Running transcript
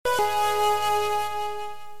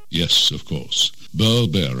Yes, of course. Burl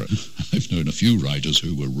Barer. I've known a few writers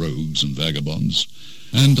who were rogues and vagabonds.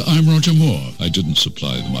 And I'm Roger Moore. I didn't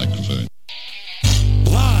supply the microphone.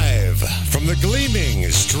 Live from the gleaming,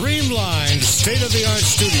 streamlined, state-of-the-art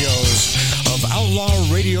studios of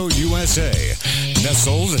Outlaw Radio USA,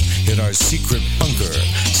 nestled in our secret bunker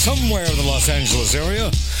somewhere in the Los Angeles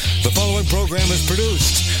area, the following program is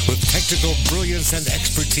produced with technical brilliance and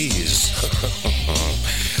expertise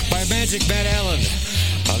by Magic Matt Allen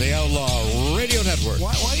on the Outlaw Radio Network.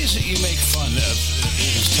 Why is it you make fun of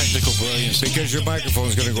his technical brilliance? Because your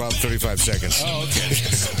microphone's going to go out in 35 seconds. Oh, okay.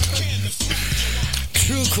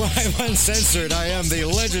 True Crime Uncensored. I am the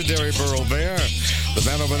legendary Burl Bear. The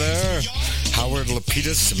man over there, Howard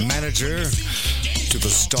Lapidus, manager to the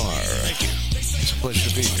star. Thank you. It's a pleasure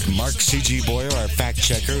to be here. Mark C.G. Boyer, our fact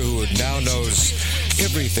checker, who now knows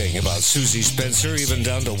everything about Susie Spencer, even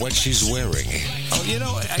down to what she's wearing. Oh, you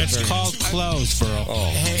know, It's called clothes, Burl. Oh.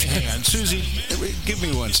 Hey, hang on. Susie, give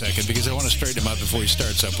me 1 second because I want to straighten him out before he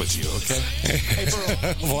starts up with you, okay? Hey,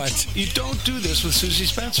 Burl. What? You don't do this with Susie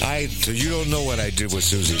Spencer. You don't know what I did with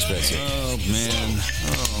Susie Spencer. Oh, man.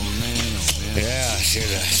 Yeah,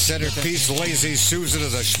 she's a centerpiece, lazy Susan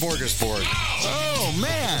of the smorgasbord. Oh,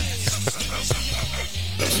 man.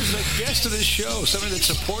 This is a guest of this show, somebody that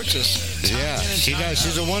supports us. Yeah, she does.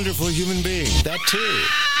 She's a wonderful human being. That, too.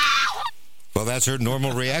 Well, that's her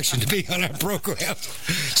normal reaction to being on our program.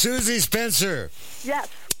 Susie Spencer. Yes.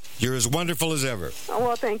 You're as wonderful as ever. Oh,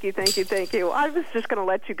 well, thank you. I was just going to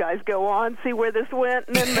let you guys go on, see where this went,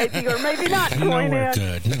 and then maybe or maybe not join in.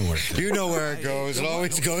 Good. Nowhere good. You know where it goes. It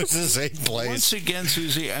always goes to the same place. Once again,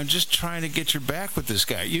 Susie, I'm just trying to get your back with this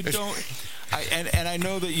guy. You don't... And I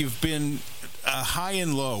know that you've been high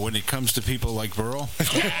and low when it comes to people like Burl.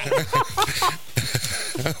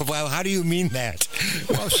 Well, how do you mean that?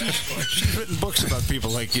 Well, she's written books about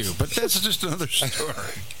people like you, but that's just another story.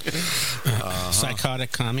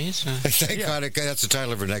 Psychotic commies? Psychotic, that's the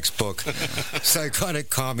title of her next book. Psychotic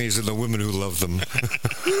Commies and the Women Who Love Them.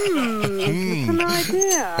 That's an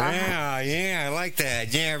idea. Yeah, I like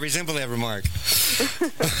that. Yeah, I resemble that remark.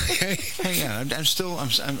 Hang on, I'm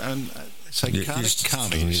psychotic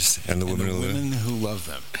commies and the women who love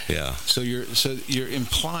them. Yeah. So you're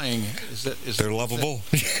implying is they're lovable?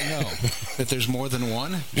 No, that there's more than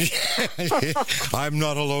one. I'm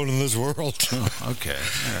not alone in this world. Oh, okay.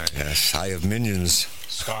 All right. Yes, I have minions.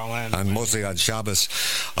 Scotland. I'm mostly on Shabbos.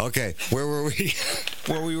 Okay, where were we?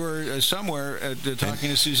 Well, we were somewhere talking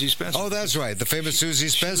to Susie Spencer. Oh, that's right, the famous Susie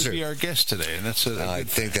Spencer. She would be our guest today, and that's I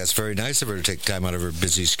think that's very nice of her to take time out of her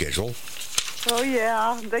busy schedule. Oh,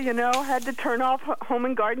 yeah. Had to turn off Home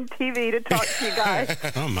and Garden TV to talk to you guys.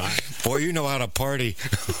 Oh, my. Boy, you know how to party.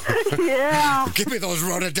 Yeah. Give me those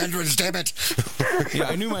rhododendrons, damn it. Yeah,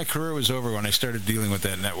 I knew my career was over when I started dealing with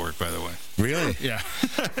that network, by the way. Really? Yeah.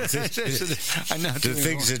 I'm not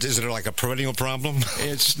doing is it like a perennial problem?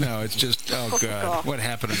 It's just, oh, God, what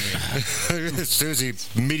happened to me? Susie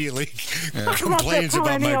immediately I complains love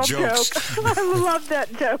that about my perennial jokes. joke. I love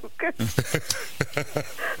that joke.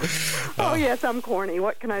 Oh, yes, I'm corny.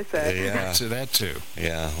 What can I say? Yeah. To that, too.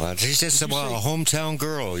 Yeah, well, she's just a hometown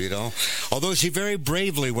girl, you know. Although she very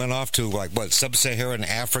bravely went off to, sub-Saharan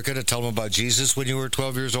Africa to tell them about Jesus when you were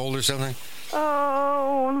 12 years old or something?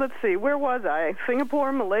 Oh, let's see. Where was I?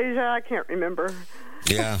 Singapore, Malaysia? I can't remember.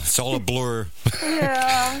 Yeah, it's all a blur.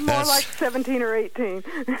 Yeah, more like 17 or 18.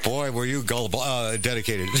 Boy, were you gullible,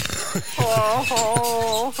 dedicated.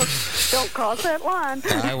 Oh, don't cross that line.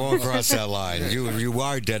 I won't cross that line. You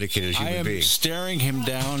are dedicated human being. I am staring him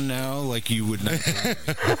down now like you would not.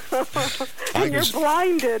 And you're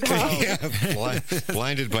blinded, huh? Yeah,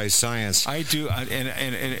 blinded by science. I do,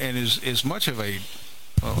 and as much of a...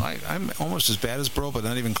 Well, I'm almost as bad as Burl, but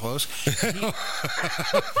not even close.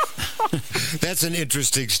 That's an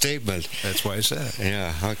interesting statement. That's why I said it.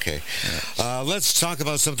 Yeah, okay. Yeah. Let's talk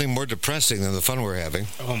about something more depressing than the fun we're having.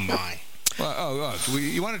 Oh, my. Well,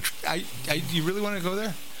 you want to? You really want to go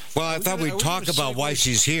there? Well, I thought we'd talk about why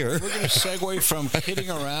she's here. We're going to segue from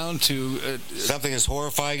kidding around to... something as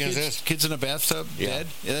horrifying as this? Kids in a bathtub, dead?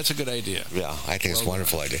 Yeah, that's a good idea. Yeah, I think it's a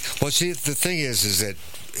wonderful idea. Well, see, the thing is that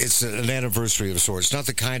it's an anniversary of sorts. Not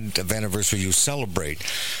the kind of anniversary you celebrate,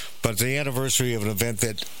 but the anniversary of an event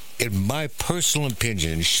that, in my personal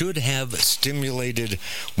opinion, should have stimulated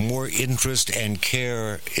more interest and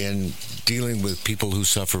care in dealing with people who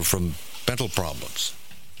suffer from mental problems.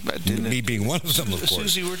 Me being one of them, of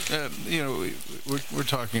course. Susie, we're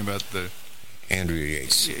talking about the Andrea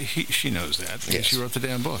Yates. She knows that. Yes. She wrote the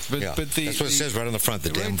damn book. But that's what it says right on the front. The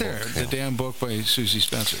damn book. Right there, the damn book by Susie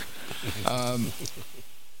Spencer.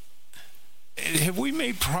 Have we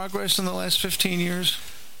made progress in the last 15 years?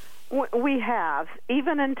 We have.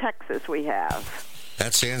 Even in Texas, we have.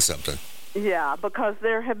 That's saying something. Yeah, because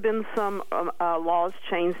there have been some laws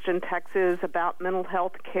changed in Texas about mental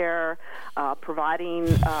health care, providing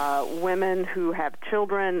women who have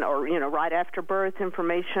children or, right after birth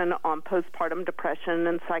information on postpartum depression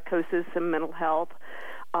and psychosis and mental health.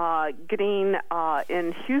 Getting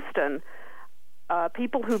in Houston,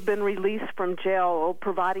 people who've been released from jail,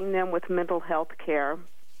 providing them with mental health care.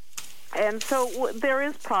 And so there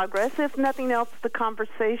is progress. If nothing else, the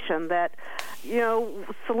conversation that,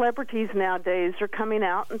 celebrities nowadays are coming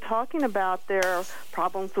out and talking about their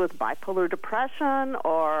problems with bipolar depression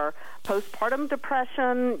or postpartum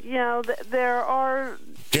depression. There are...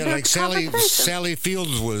 Yeah, like Sally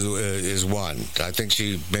Fields is one. I think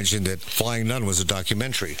she mentioned that Flying Nun was a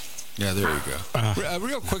documentary. Yeah, there you go.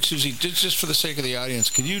 Real quick, Susie, just for the sake of the audience,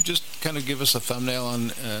 can you just kind of give us a thumbnail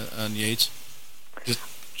on Yates? Just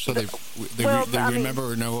so they remember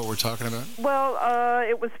or know what we're talking about? Well,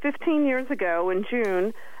 it was 15 years ago in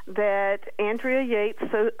June that Andrea Yates,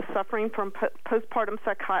 suffering from postpartum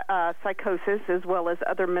psychosis as well as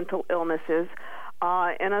other mental illnesses,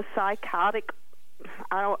 in a psychotic,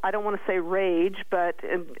 I don't want to say rage, but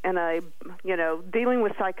in a, dealing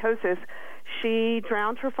with psychosis, she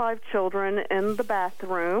drowned her 5 children in the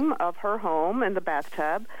bathroom of her home, in the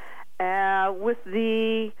bathtub, with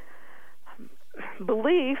the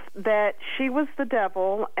belief that she was the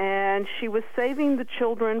devil and she was saving the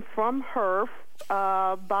children from her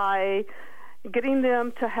by getting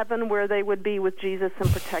them to heaven where they would be with Jesus and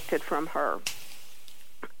protected from her.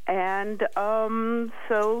 And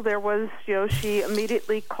so there was, she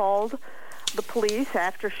immediately called the police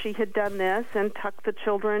after she had done this and tucked the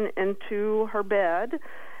children into her bed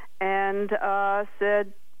and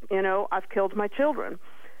said, I've killed my children.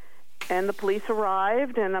 And the police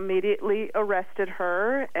arrived and immediately arrested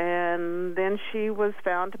her, and then she was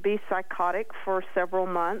found to be psychotic for several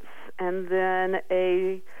months, and then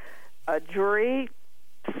a jury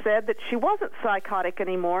said that she wasn't psychotic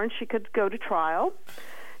anymore and she could go to trial.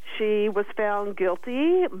 She was found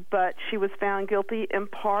guilty, but she was found guilty in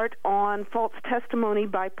part on false testimony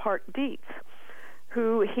by Park Dietz,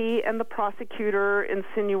 who he and the prosecutor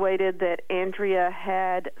insinuated that Andrea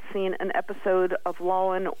had seen an episode of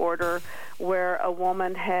Law and Order where a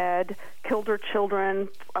woman had killed her children,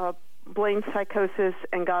 blamed psychosis,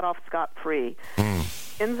 and got off scot-free.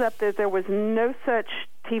 Ends up that there was no such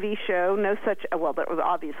TV show, there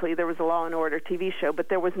was a Law and Order TV show, but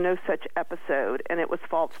there was no such episode, and it was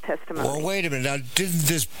false testimony. Well, wait a minute. Now, didn't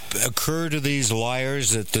this occur to these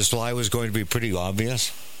liars that this lie was going to be pretty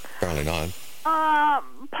obvious? Apparently not.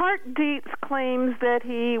 Park Dietz claims that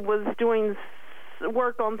he was doing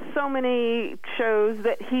work on so many shows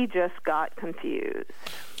that he just got confused.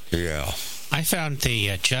 Yeah. I found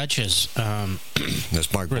the judge's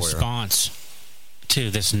That's Mark response to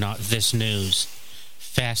this news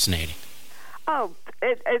fascinating. Oh,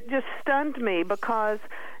 it just stunned me because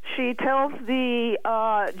she tells the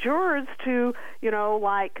jurors to,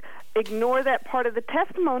 ignore that part of the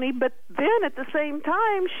testimony, but then at the same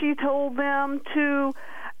time she told them to,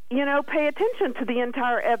 pay attention to the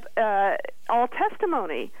entire all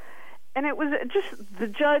testimony. And it was just the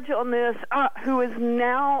judge on this, who is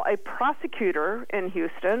now a prosecutor in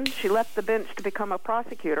Houston. She left the bench to become a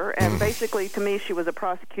prosecutor, and basically, to me, she was a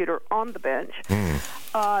prosecutor on the bench.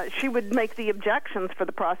 She would make the objections for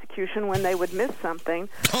the prosecution when they would miss something.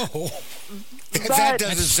 Oh, that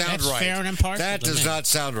doesn't sound that's right. Fair and impartial. That does not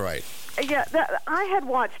sound right. Yeah, I had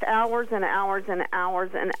watched hours and hours and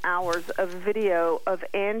hours and hours of video of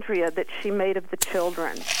Andrea that she made of the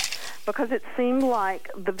children, because it seemed like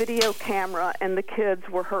the video camera and the kids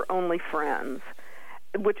were her only friends,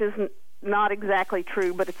 which is not exactly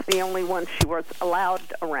true, but it's the only ones she was allowed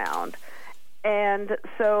around. And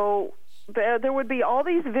so there would be all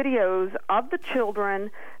these videos of the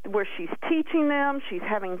children where she's teaching them, she's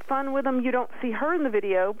having fun with them. You don't see her in the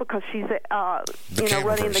video because she's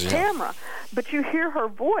running the camera, but you hear her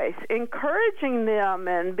voice encouraging them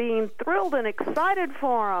and being thrilled and excited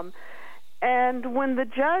for them. And when the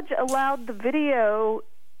judge allowed the video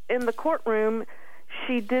in the courtroom,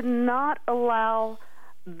 she did not allow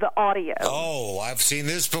the audio. Oh, I've seen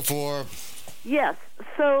this before. Yes.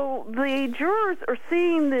 So the jurors are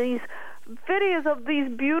seeing these videos of these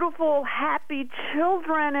beautiful, happy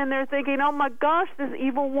children, and they're thinking, oh my gosh, this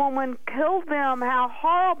evil woman killed them, how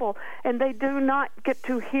horrible. And they do not get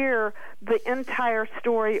to hear the entire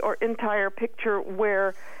story or entire picture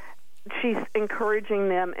where she's encouraging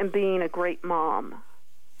them and being a great mom.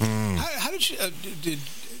 How did you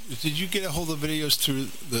did you get a hold of videos through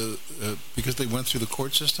the because they went through the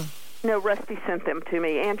court system? No, Rusty sent them to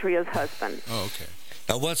me, Andrea's husband. Oh, okay.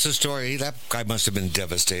 Now, what's the story? That guy must have been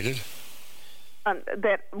devastated.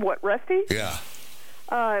 Rusty? Yeah.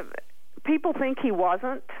 People think he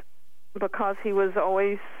wasn't because he was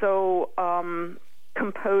always so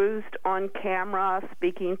composed on camera,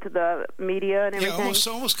 speaking to the media and everything.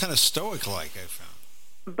 Yeah, almost kind of stoic-like, I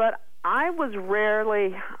found. But I was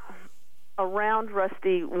rarely around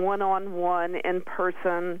Rusty one-on-one in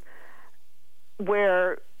person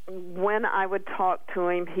where when I would talk to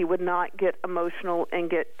him, he would not get emotional and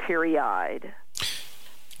get teary-eyed.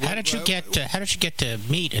 How did you get to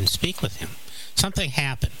meet and speak with him? Something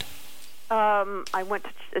happened. I went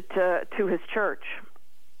to his church.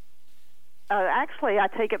 Actually, I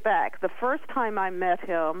take it back. The first time I met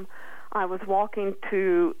him, I was walking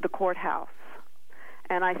to the courthouse,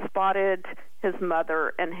 and I spotted his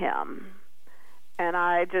mother and him. And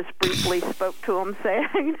I just briefly spoke to him,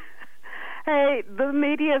 saying, "Hey, the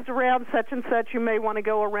media's around such and such. You may want to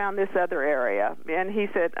go around this other area." And he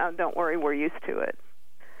said, "Oh, don't worry, we're used to it."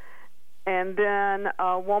 And then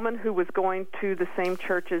a woman who was going to the same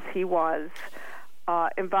church as he was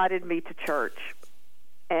invited me to church.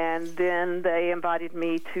 And then they invited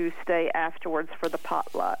me to stay afterwards for the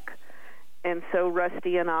potluck. And so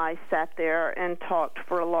Rusty and I sat there and talked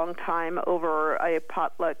for a long time over a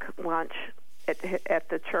potluck lunch at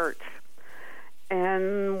the church.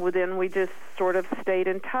 And then we just sort of stayed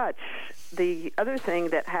in touch. The other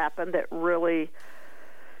thing that happened that really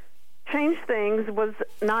changed things was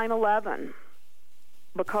 9/11,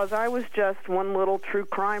 because I was just one little true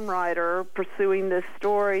crime writer pursuing this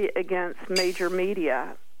story against major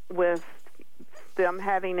media, with them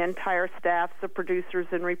having entire staffs of producers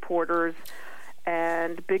and reporters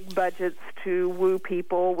and big budgets to woo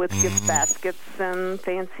people with gift baskets and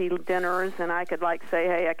fancy dinners, and I could say,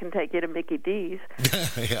 "Hey, I can take you to Mickey D's."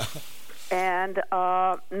 Yeah. And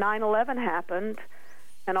 9/11 happened,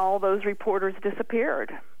 and all those reporters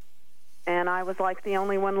disappeared. And I was like the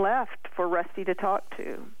only one left for Rusty to talk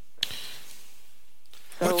to.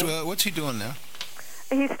 So, what's he doing now?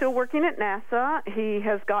 He's still working at NASA. He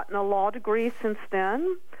has gotten a law degree since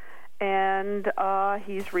then, and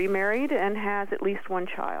he's remarried and has at least one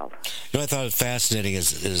child. You know, I thought it fascinating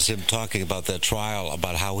is him talking about that trial,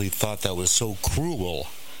 about how he thought that was so cruel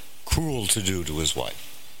to do to his wife.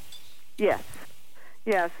 Yes.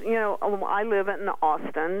 You know, I live in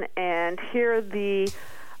Austin, and here the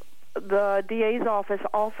DA's office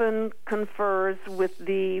often confers with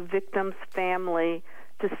the victim's family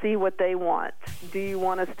to see what they want. Do you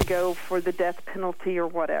want us to go for the death penalty or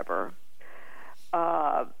whatever?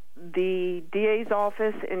 The DA's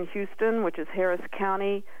office in Houston, which is Harris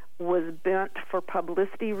County, was bent for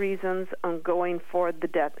publicity reasons on going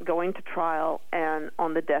to trial and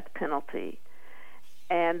on the death penalty.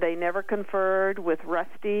 And they never conferred with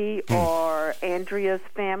Rusty or Andrea's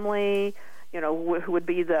family, you know, who would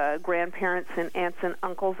be the grandparents and aunts and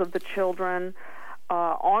uncles of the children,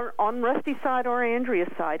 on Rusty's side or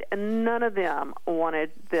Andrea's side, and none of them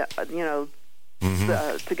wanted to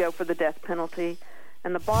go for the death penalty.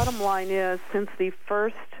 And the bottom line is, since the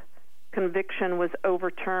first conviction was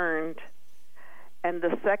overturned and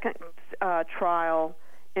the second trial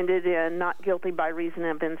ended in not guilty by reason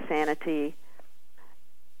of insanity,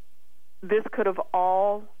 this could have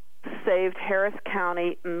all saved Harris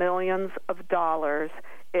County millions of dollars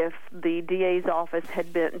if the DA's office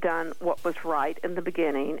had done what was right in the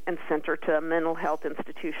beginning and sent her to a mental health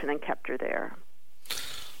institution and kept her there.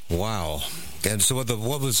 Wow. And so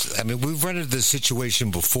we've run into this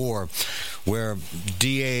situation before where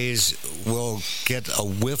DAs will get a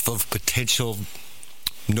whiff of potential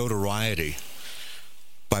notoriety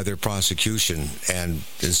by their prosecution, and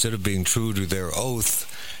instead of being true to their oath,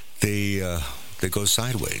 they go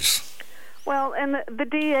sideways. Well, and the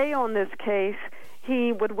DA on this case,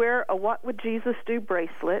 he would wear a "What Would Jesus Do"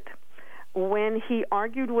 bracelet. When he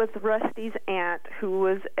argued with Rusty's aunt, who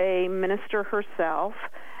was a minister herself,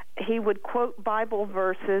 he would quote Bible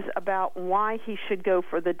verses about why he should go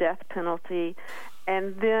for the death penalty.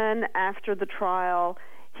 And then after the trial,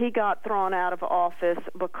 he got thrown out of office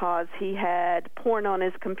because he had porn on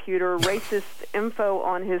his computer, racist info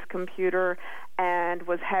on his computer, and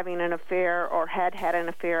was having an affair, or had an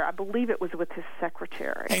affair. I believe it was with his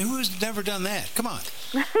secretary. Hey, who's never done that? Come on.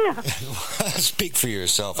 Speak for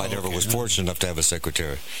yourself. I never was fortunate enough to have a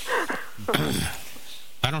secretary.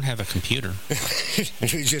 I don't have a computer.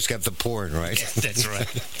 You just got the porn, right? That's right.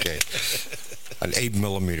 Okay. An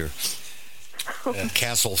 8mm.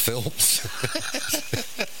 Castle Films.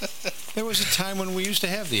 There was a time when we used to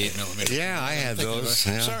have the 8mm. Yeah, I had those.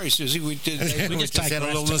 Yeah. Sorry, Susie, we did. We just had a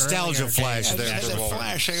little nostalgia flash there. As a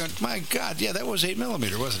flash, I went, my God, yeah, that was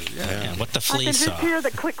 8mm, wasn't it? Yeah, what the flea I can saw. just hear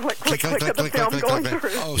the click, click, click, click of the film going through.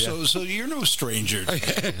 Oh, so you're no stranger.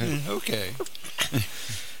 Okay.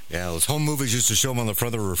 Yeah, those home movies used to show them on the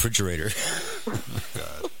front of the refrigerator.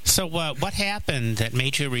 God. So what happened that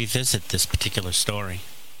made you revisit this particular story?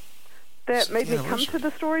 That made me come to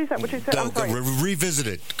the story? Is that what you said? I'm sorry. Revisit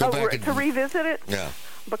it. Go back to revisit it? Yeah.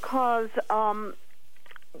 Because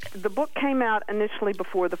the book came out initially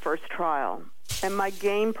before the first trial, and my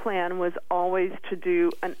game plan was always to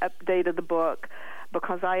do an update of the book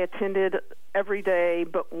because I attended every day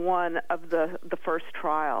but one of the first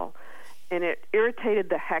trial. And it irritated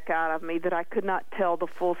the heck out of me that I could not tell the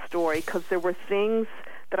full story because there were things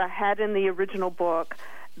that I had in the original book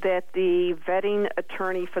that the vetting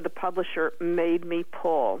attorney for the publisher made me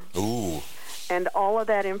pull. Ooh. And all of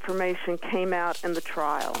that information came out in the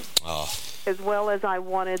trial. Oh. As well as I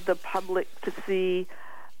wanted the public to see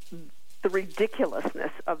the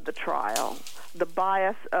ridiculousness of the trial, the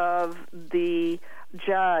bias of the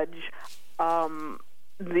judge, how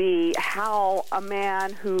a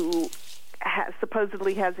man who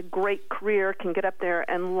supposedly has a great career can get up there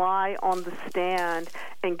and lie on the stand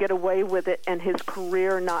and get away with it and his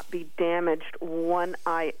career not be damaged one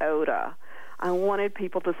iota. I wanted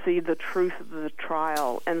people to see the truth of the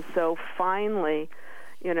trial. And so finally,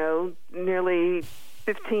 nearly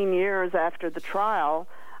 15 years after the trial,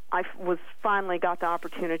 I finally got the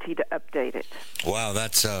opportunity to update it. Wow,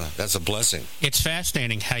 that's a blessing. It's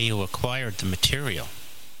fascinating how you acquired the material.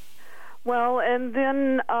 Well, and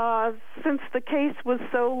then since the case was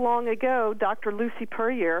so long ago, Dr. Lucy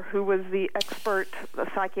Puryear, who was the expert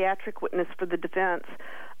psychiatric witness for the defense,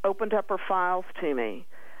 opened up her files to me.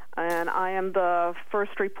 And I am the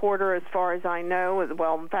first reporter, as far as I know,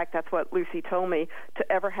 well, in fact, that's what Lucy told me,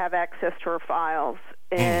 to ever have access to her files.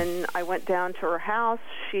 And I went down to her house.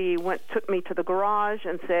 She took me to the garage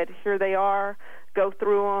and said, here they are, go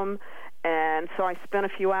through them. And so I spent a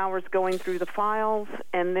few hours going through the files,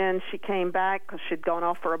 and then she came back because she'd gone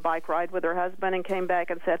off for a bike ride with her husband and came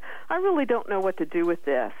back and said, I really don't know what to do with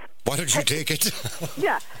this. Why don't you take it?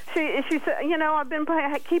 Yeah. She said, I've been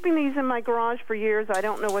keeping these in my garage for years. I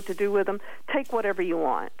don't know what to do with them. Take whatever you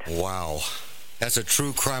want. Wow. That's a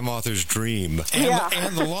true crime author's dream.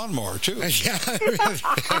 And the lawnmower, too. Yeah.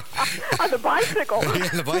 The bicycle. Yeah,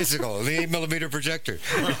 the bicycle. The 8mm projector.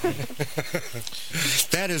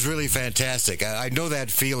 That is really fantastic. I know that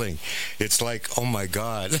feeling. It's like, oh, my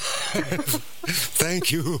God.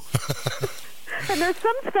 Thank you. And there's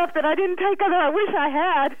some stuff that I didn't take that I wish I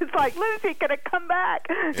had. It's like, Lucy, can it come back?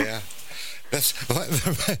 Yeah. That's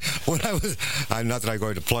when I was. Not that I'm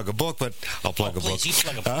going to plug a book, but I'll plug a book. You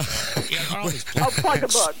plug a book. Plug a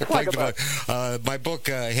book. Plug a book. My book,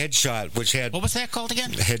 Headshot, which had. What was that called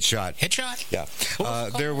again? Headshot. Headshot? Yeah.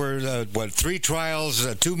 There were 3 trials,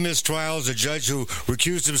 2 mistrials, a judge who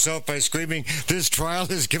recused himself by screaming, "This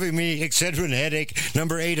trial is giving me Excedrin headache,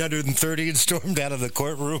 number 830, and stormed out of the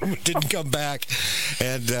courtroom. Didn't come back.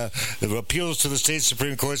 And appeals to the state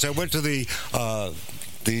Supreme Court. So I went to the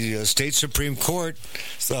state Supreme Court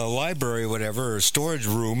library, whatever, or storage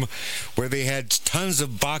room, where they had tons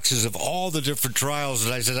of boxes of all the different trials.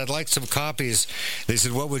 And I said, I'd like some copies. They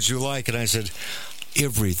said, what would you like? And I said,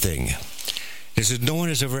 everything. They said, no one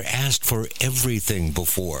has ever asked for everything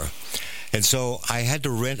before. And so I had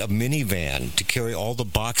to rent a minivan to carry all the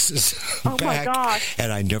boxes back. Oh, my gosh.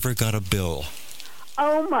 And I never got a bill.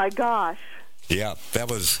 Oh, my gosh. Yeah, that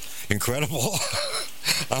was incredible.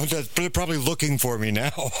 They're probably looking for me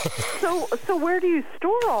now. So where do you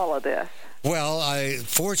store all of this? Well,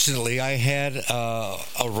 fortunately I had a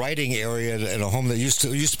writing area in a home that used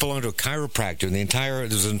to belong to a chiropractor. And there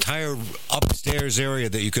was an entire upstairs area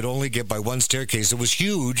that you could only get by one staircase. It was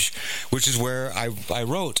huge, which is where I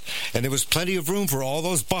wrote, and there was plenty of room for all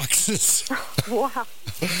those boxes. Wow!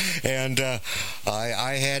 And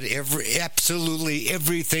I had absolutely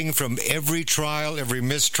everything from every trial, every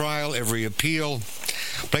mistrial, every appeal.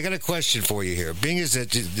 But I got a question for you here. Being as that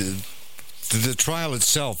the trial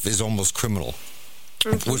itself is almost criminal,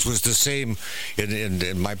 which was the same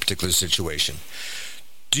in my particular situation.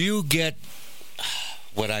 Do you get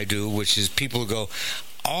what I do, which is people go,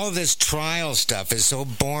 all this trial stuff is so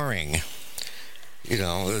boring.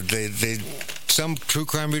 Some true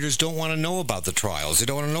crime readers don't want to know about the trials. They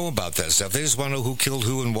don't want to know about that stuff. They just want to know who killed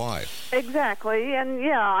who and why. Exactly. And,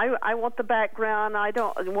 I want the background. I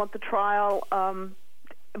don't want the trial.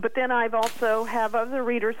 But then I've also have other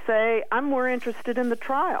readers say, I'm more interested in the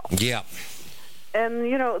trial. Yeah. And,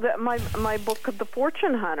 my book, The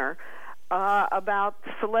Fortune Hunter, about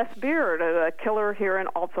Celeste Beard, a killer here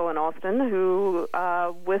also in Austin, who,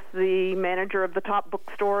 with the manager of the top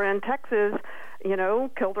bookstore in Texas,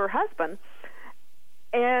 killed her husband.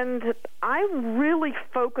 And I really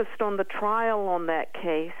focused on the trial on that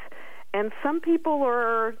case. And some people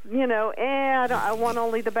are, I want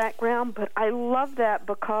only the background, but I love that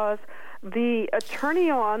because the attorney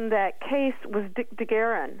on that case was Dick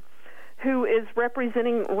DeGuerin, who is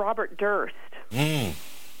representing Robert Durst.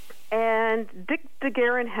 And Dick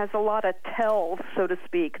DeGuerin has a lot of tells, so to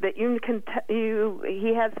speak, that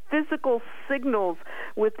he has physical signals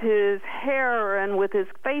with his hair and with his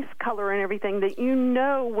face color and everything that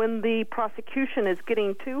when the prosecution is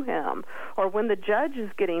getting to him or when the judge is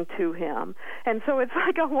getting to him. And so it's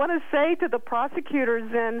like I want to say to the prosecutors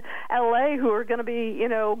in L.A. who are going to be,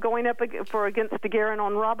 going up against DeGuerin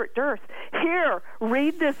on Robert Durst, here,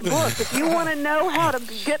 read this book. If you want to know how to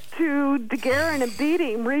get to DeGuerin and beat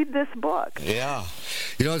him, read this book. Yeah.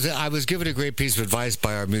 I was given a great piece of advice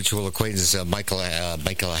by our mutual acquaintance, Michael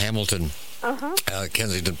Hamilton,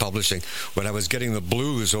 Kensington Publishing, when I was getting the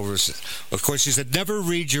blues over. Of course, she said, never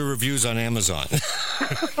read your reviews on Amazon.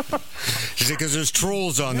 She said, because there's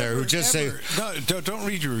trolls on there who just say... No, don't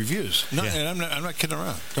read your reviews. No, and I'm not kidding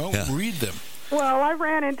around. Don't read them. Well, I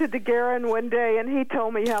ran into DeGuerin one day, and he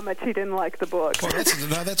told me how much he didn't like the book. Well,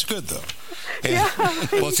 that's good, though. Yeah.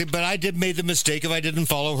 Well, see, but I made the mistake if I didn't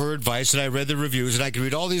follow her advice, and I read the reviews, and I could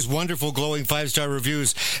read all these wonderful, glowing 5-star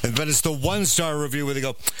reviews, but it's the 1-star review where they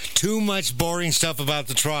go, too much boring stuff about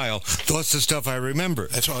the trial. That's the stuff I remember.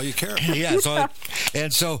 That's all you care about. Yeah.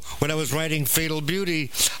 And so when I was writing Fatal Beauty...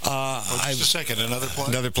 just a second, another plug?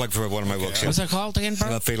 Another plug for one of my books. What's it called again,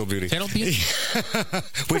 bro? Fatal Beauty. Fatal Beauty?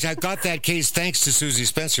 Which I got that case thanks to Susie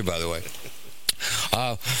Spencer, by the way.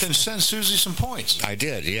 Then send Susie some points. I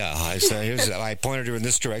did, yeah. I pointed her in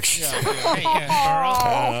this direction.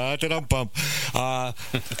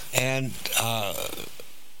 And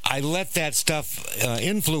I let that stuff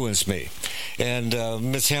influence me. And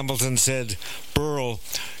Miss Hamilton said, Burl,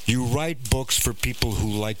 you write books for people who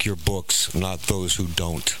like your books, not those who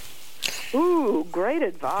don't. Ooh, great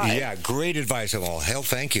advice. Yeah, great advice. Well, hell,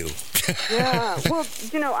 thank you. Yeah, well,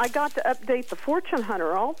 I got to update the Fortune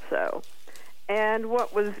Hunter also. And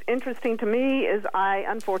what was interesting to me is I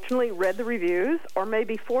unfortunately read the reviews, or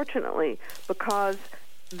maybe fortunately, because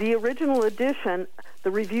the original edition, the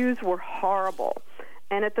reviews were horrible.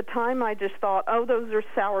 And at the time I just thought, those are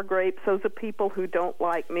sour grapes, those are people who don't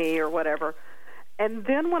like me or whatever. And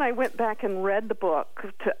then when I went back and read the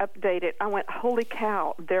book to update it, I went, holy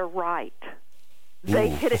cow, they're right. They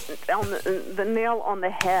hit it on the nail on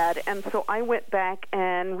the head. And so I went back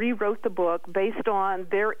and rewrote the book based on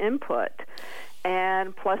their input,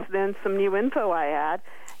 and plus then some new info I had.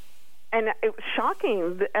 And it was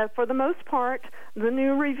shocking. For the most part, the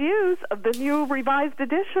new reviews of the new revised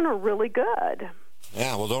edition are really good.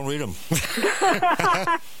 Yeah, well, don't read them.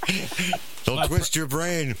 Don't twist your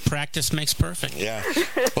brain. Practice makes perfect. Yeah.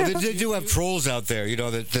 Well, they do have trolls out there,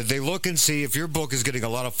 that they look and see if your book is getting a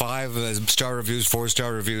lot of 5-star reviews,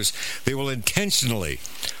 4-star reviews. They will intentionally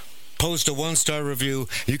post a 1-star review.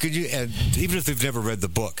 And even if they've never read the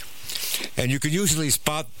book. And you can usually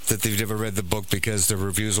spot that they've never read the book because the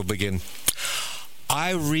reviews will begin...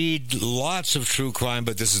 I read lots of true crime,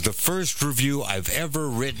 but this is the first review I've ever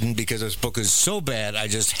written because this book is so bad, I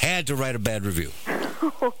just had to write a bad review.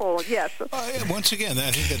 Oh, yes. Once again,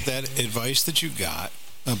 I think that advice that you got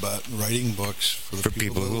about writing books for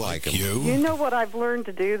people who like them. You know what I've learned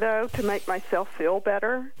to do, though, to make myself feel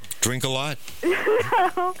better? Drink a lot?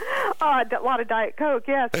 A lot of Diet Coke,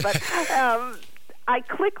 yes, but... I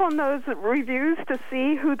click on those reviews to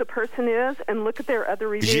see who the person is and look at their other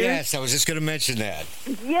reviews. Yes, I was just going to mention that.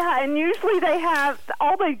 Yeah, and usually they have,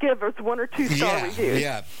 all they give is 1 or 2-star reviews.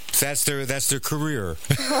 Yeah, that's their career.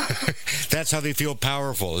 That's how they feel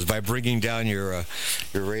powerful, is by bringing down your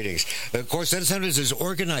ratings. Of course, then sometimes there's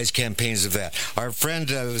organized campaigns of that. Our friend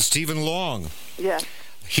Stephen Long. Yes.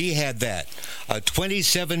 He had that.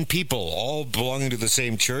 27 people, all belonging to the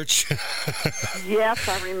same church. Yes,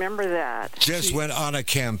 I remember that. Just went on a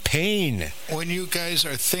campaign. When you guys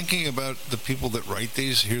are thinking about the people that write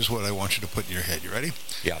these, here's what I want you to put in your head. You ready?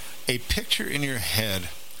 Yeah. A picture in your head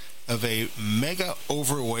of a mega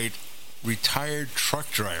overweight retired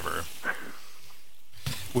truck driver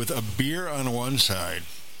with a beer on one side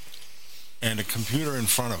and a computer in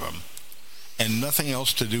front of him and nothing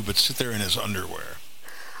else to do but sit there in his underwear.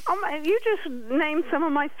 You just named some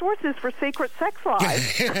of my sources for secret sex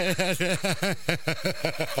lies.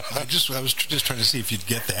 I was just trying to see if you'd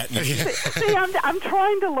get that. See, I'm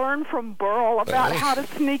trying to learn from Burl about how to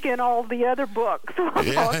sneak in all the other books.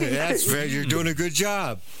 That's fair. You're doing a good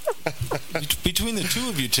job. Between the two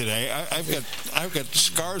of you today, I've got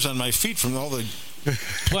scars on my feet from all the.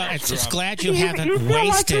 Well, it's glad you haven't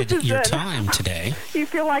wasted your time today. You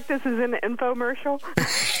feel like this is an infomercial?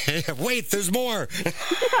 Wait, there's more.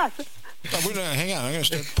 Yes. Hang on, I'm going to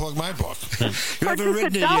start to plug my book. You haven't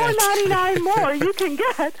written it yet. $1.99 more you can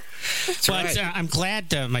get. But I'm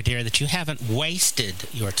glad, my dear, that you haven't wasted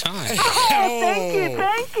your time. Oh,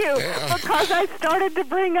 thank you. Yeah. Because I started to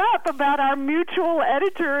bring up about our mutual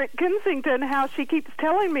editor at Kensington, how she keeps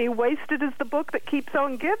telling me Wasted is the book that keeps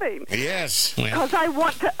on giving. Yes. Because I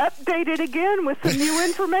want to update it again with some new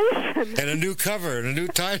information. And a new cover and a new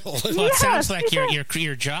title. Well, it sounds like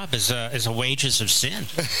your job is a wages of sin.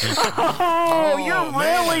 Oh, you're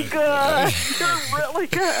really good. You're really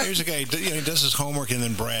good. Here's a guy, he does his homework and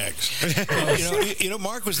then brags.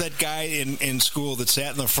 Mark was that guy in school that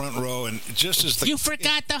sat in the front row, and just as you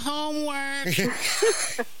forgot the homework.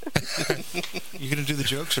 You gonna do the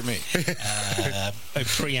jokes or me? I'm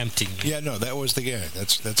preempting you. Yeah, no, that was the guy.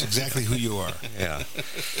 That's exactly who you are. Yeah.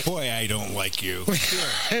 Boy, I don't like you.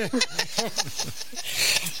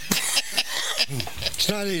 It's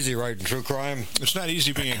not easy writing true crime. It's not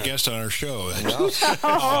easy being a guest on our show.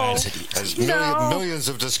 As millions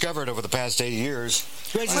have discovered over the past 8 years.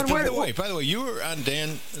 By the way, you were on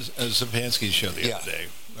Dan Zapansky's show the other day,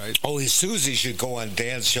 right? Oh, Susie should go on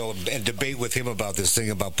Dan's show and debate with him about this thing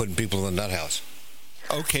about putting people in the nut house.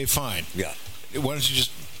 Okay, fine. Yeah. Why don't you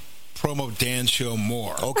just promote Dan's show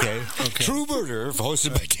more? Okay. True Murder,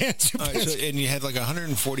 hosted by Dan Zapansky. And you had like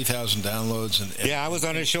 140,000 downloads. And I was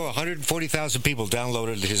on his show. 140,000 people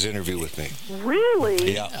downloaded his interview with me.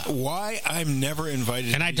 Really? Yeah. Why I'm never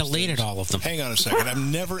invited? And I deleted all of them. Hang on a second.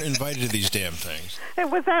 I'm never invited to these damn things.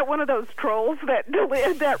 And was that one of those trolls that did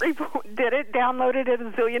it, downloaded it a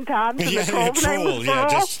zillion times? And the troll's name was Burl?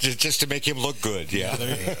 Just to make him look good. Yeah.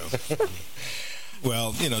 There you go.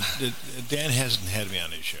 Well, Dan hasn't had me on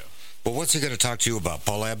his show. Well, what's he going to talk to you about?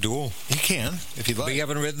 Paula Abdul? He can, if he'd like. But you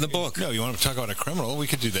haven't written the book. No, you want to talk about a criminal? We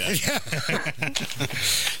could do that.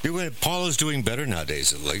 Paula's doing better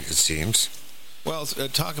nowadays, it seems. Well,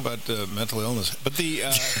 talk about mental illness. But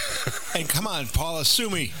and come on, Paula, sue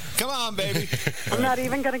me. Come on, baby. I'm not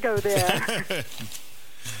even going to go there.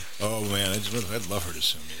 Oh, man, I'd love her to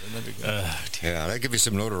sue me. Wouldn't that be good? Yeah, that'd give you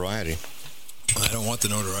some notoriety. I don't want the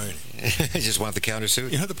notoriety. I just want the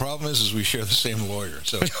countersuit? The problem is we share the same lawyer.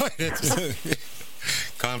 So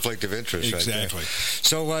conflict of interest. Exactly. Right.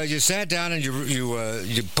 So you sat down and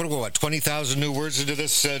you put, 20,000 new words into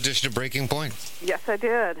this edition of Breaking Point? Yes, I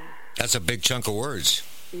did. That's a big chunk of words.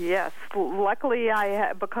 Yes. Luckily,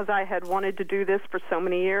 because I had wanted to do this for so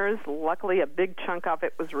many years, luckily a big chunk of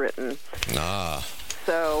it was written.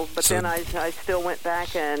 But then I still went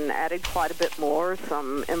back and added quite a bit more,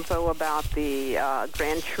 some info about the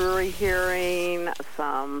grand jury hearing,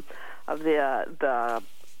 some of the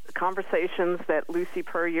conversations that Lucy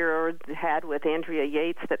Puryear had with Andrea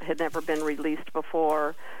Yates that had never been released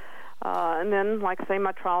before. And then, like I say,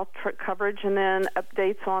 my trial coverage, and then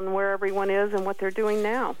updates on where everyone is and what they're doing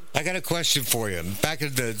now. I got a question for you. Back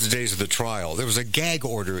in the days of the trial, there was a gag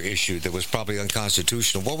order issued that was probably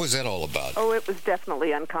unconstitutional. What was that all about? Oh, it was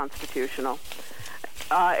definitely unconstitutional.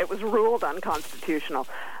 It was ruled unconstitutional.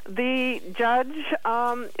 The judge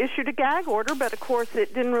issued a gag order, but of course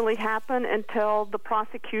it didn't really happen until the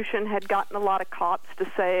prosecution had gotten a lot of cops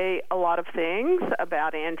to say a lot of things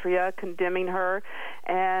about Andrea, condemning her,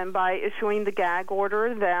 and by issuing the gag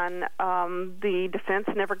order, then the defense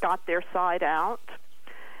never got their side out.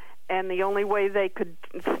 And the only way they could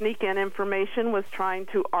sneak in information was trying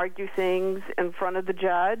to argue things in front of the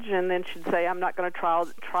judge, and then she'd say, I'm not going to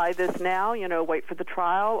try this now, wait for the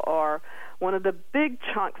trial. Or one of the big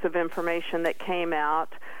chunks of information that came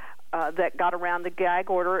out that got around the gag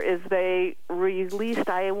order is they released,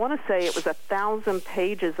 I want to say it was 1,000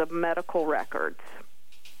 pages of medical records.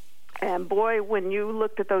 And boy, when you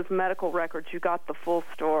looked at those medical records, you got the full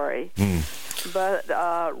story. But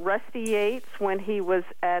Rusty Yates, when he was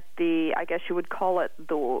at the, I guess you would call it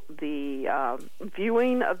the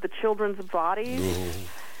viewing of the children's bodies,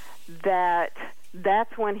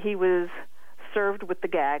 that's when he was served with the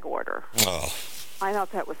gag order. Oh. I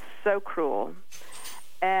thought that was so cruel.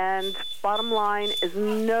 And bottom line is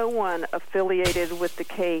no one affiliated with the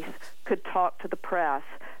case could talk to the press.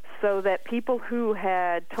 so that people who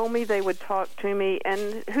had told me they would talk to me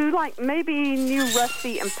and who, like, maybe knew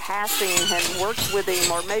Rusty in passing, had worked with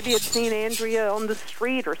him, or maybe had seen Andrea on the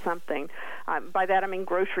street or something. By that I mean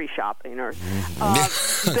grocery shopping. Or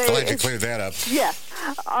glad you cleared that up. Yes.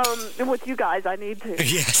 With you guys, I need to.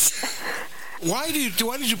 Yes. Why did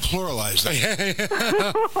you pluralize that?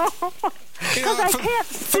 Because I can't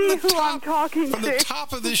see who I'm talking to. From the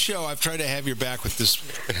top of this show, I've tried to have your back with this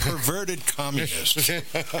perverted communist.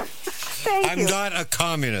 Thank you. I'm not a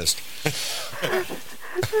communist.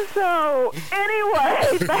 So,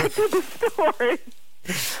 anyway, back to the story.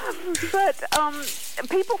 But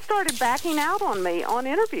people started backing out on me on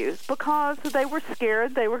interviews because they were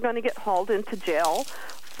scared they were going to get hauled into jail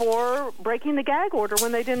for breaking the gag order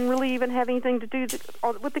when they didn't really even have anything to do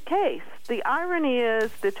with the case. The irony is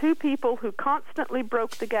the two people who constantly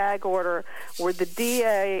broke the gag order were the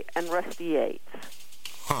DA and Rusty Yates.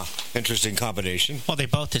 Huh. Interesting combination. Well, they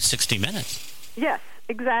both did 60 Minutes. Yes,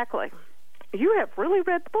 exactly. You have really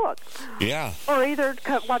read the book. Yeah. Or either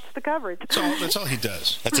watch the coverage. That's all he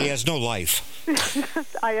does. He has no life.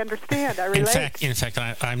 I understand. I relate. In fact,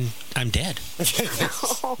 I'm dead.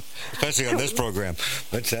 Especially on this program.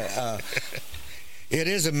 But it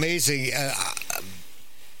is amazing.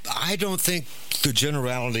 I don't think the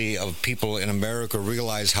generality of people in America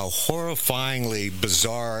realize how horrifyingly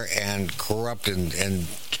bizarre and corrupt and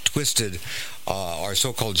twisted our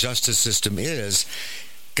so-called justice system is,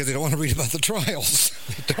 because they don't want to read about the trials.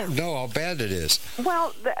 They don't know how bad it is.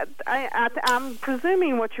 Well, I'm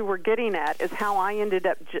presuming what you were getting at is how I ended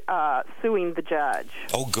up suing the judge.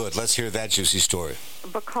 Oh, good. Let's hear that juicy story.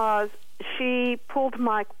 Because she pulled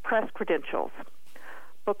my press credentials.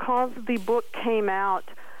 Because the book came out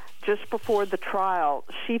just before the trial,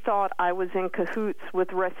 she thought I was in cahoots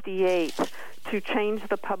with Rusty Yates to change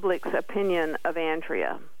the public's opinion of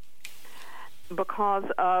Andrea. Because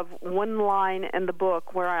of one line in the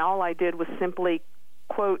book where all I did was simply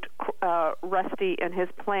quote Rusty and his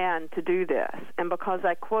plan to do this. And because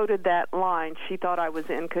I quoted that line, she thought I was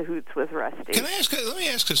in cahoots with Rusty. Let me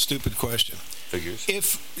ask a stupid question. Figures?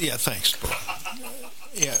 Yeah, thanks, bro.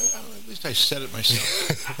 Yeah, at least I said it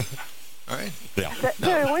myself. All right? Yeah.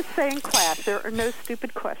 They always say in class, there are no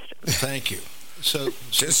stupid questions. Thank you. So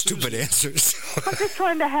just stupid answers. I'm just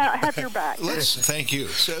trying to have your back. Thank you.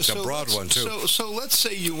 It's a broad one, too. So let's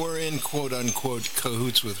say you were in, quote-unquote,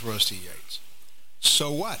 cahoots with Rusty Yates.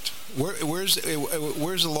 So what? Where's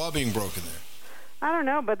the law being broken there? I don't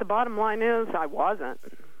know, but the bottom line is I wasn't.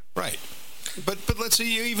 Right. But let's say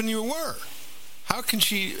you were. How can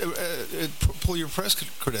she pull your press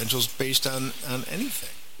credentials based on anything?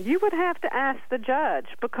 You would have to ask the judge,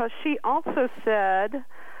 because she also said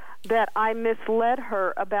that I misled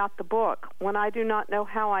her about the book, when I do not know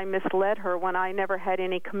how I misled her when I never had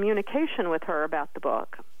any communication with her about the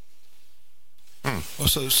book. Well,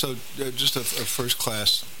 so just a first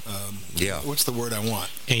class, yeah. What's the word I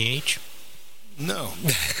want? AH? No,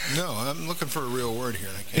 I'm looking for a real word here,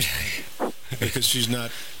 and I can't. Because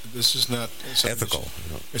this is not ethical.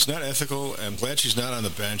 It's not ethical. I'm glad she's not on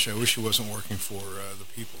the bench. I wish she wasn't working for the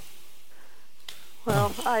people.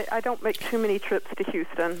 Well, I don't make too many trips to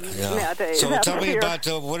Houston nowadays. So tell me about,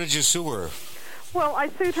 what did you sue her? Well, I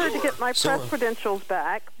sued her to get my press credentials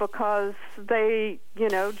back because they,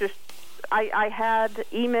 I had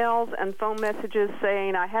emails and phone messages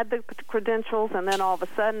saying I had the credentials, and then all of a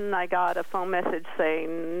sudden I got a phone message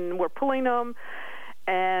saying we're pulling them.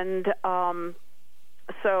 And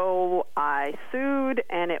so I sued,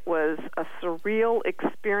 and it was a surreal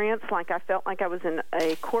experience. Like I felt like I was in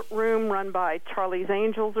a courtroom run by Charlie's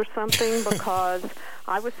Angels or something, because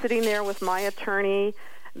I was sitting there with my attorney,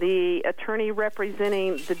 the attorney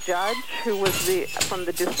representing the judge, who was from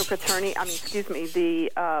the district attorney.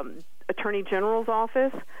 The attorney general's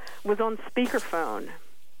office was on speakerphone.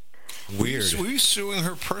 Weird. Were you suing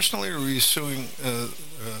her personally, or were you suing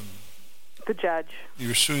the judge? You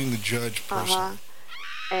were suing the judge personally.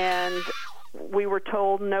 And we were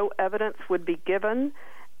told no evidence would be given,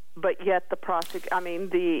 but yet the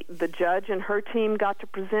judge and her team got to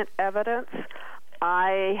present evidence.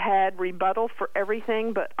 I had rebuttal for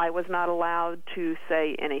everything, but I was not allowed to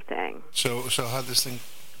say anything. So how'd this thing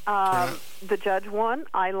turn out? The judge won.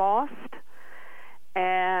 I lost.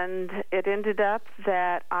 And it ended up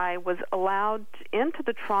that I was allowed into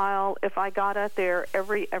the trial if I got out there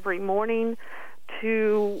every morning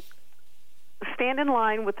to stand in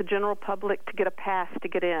line with the general public to get a pass to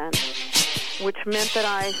get in, which meant that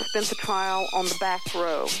I spent the trial on the back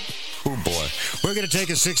row. Oh, boy. We're going to take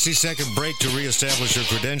a 60-second break to reestablish your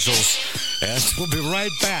credentials, and we'll be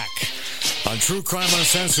right back on True Crime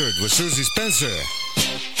Uncensored with Susie Spencer.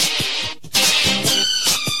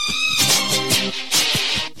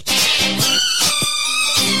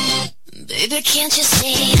 Baby, can't you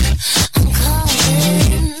see I'm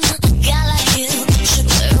calling? A guy like you should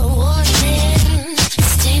wear a warning.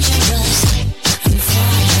 It's dangerous, I'm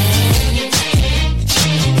falling.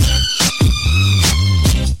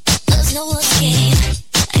 There's no escape,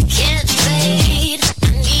 I can't fade.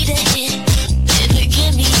 I need a hit, baby,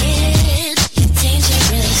 give me it. It's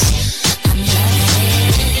dangerous, I'm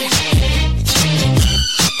loving.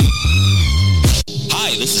 Hi,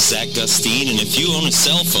 this is Zach Gustine, and if you own a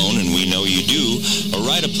cell phone, and we know you do, or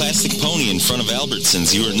ride a plastic pony in front of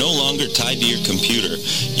Albertsons, you are no longer tied to your computer.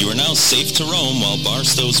 You are now safe to roam while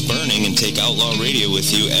Barstow's burning, and take Outlaw Radio with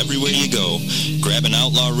you everywhere you go. Grab an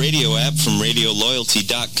Outlaw Radio app from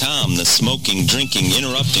RadioLoyalty.com. The smoking, drinking,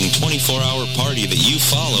 interrupting 24-hour party that you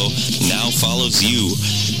follow now follows you.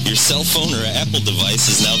 Your cell phone or Apple device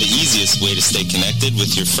is now the easiest way to stay connected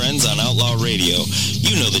with your friends on Outlaw Radio.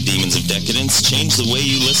 You know the demons of decadence. Change the way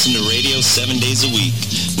you listen to radio 7 days a week.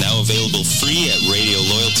 Now available free at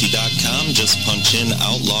RadioLoyalty.com. Just punch in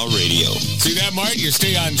Outlaw Radio. See that, Mart? You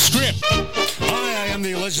stay on script. Hi, I am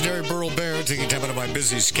the legendary Burl Bear, taking time out of my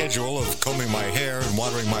busy schedule of combing my hair and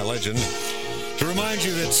watering my legend to remind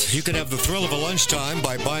you that you can have the thrill of a lunchtime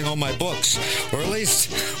by buying all my books, or at least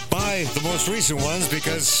buy the most recent ones,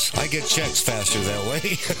 because I get checks faster that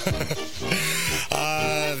way.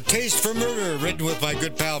 Taste for Murder, written with my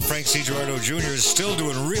good pal Frank C. Gerardo Jr., is still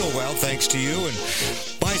doing real well, thanks to you, and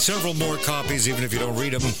buy several more copies, even if you don't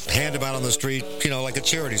read them. Hand them out on the street, like a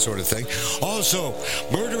charity sort of thing. Also,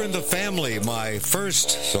 Murder in the Family, my first,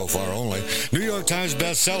 so far only, New York Times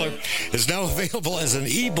bestseller, is now available as an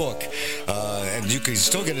ebook. And you can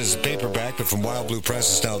still get it as a paperback, but from Wild Blue Press,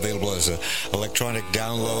 it's now available as an electronic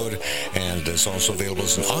download, and it's also available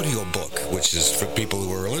as an audiobook, which is for people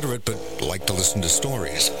who are illiterate but like to listen to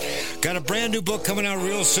stories. Got a brand new book coming out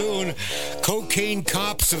real soon, Cocaine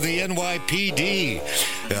Cops of the NYPD,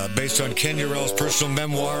 based on Ken Urell's personal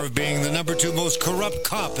memoir of being the #2 most corrupt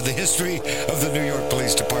cop in the history of the New York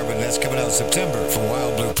Police Department. That's coming out in September from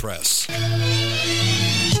Wild Blue Press.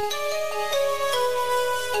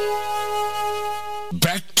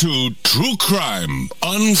 Back to True Crime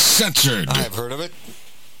Uncensored. I've heard of it.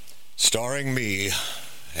 Starring me,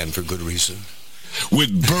 and for good reason.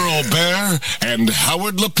 With Burl Bear and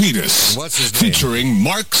Howard Lapidus. What's his name? Featuring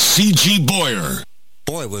Mark C.G. Boyer.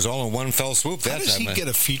 Boy, it was all in one fell swoop that time. How does he get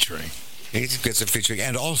a featuring? He gets a featuring,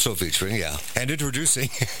 and also featuring, yeah. And introducing.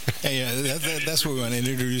 That's what we want,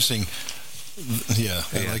 introducing. Yeah,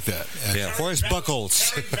 I like that. Yeah, Horace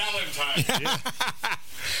Buckholz. Valentine.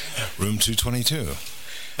 Room 222.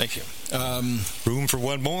 Thank you. Room for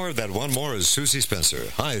one more. That one more is Susie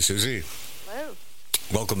Spencer. Hi, Susie. Hello.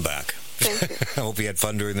 Welcome back. Thank you. I hope you had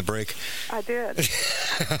fun during the break. I did.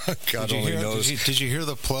 God only knows. Did you hear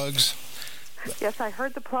the plugs? Yes, I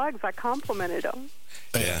heard the plugs. I complimented them.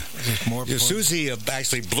 Yeah. Susie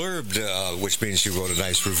actually blurbed, which means she wrote a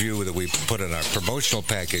nice review that we put in our promotional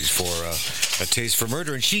package for A Taste for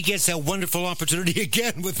Murder, and she gets that wonderful opportunity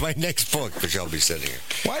again with my next book, which I'll be sending her.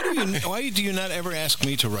 Why do you not ever ask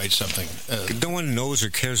me to write something? No one knows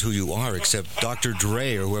or cares who you are except Dr.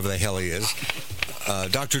 Dre or whoever the hell he is.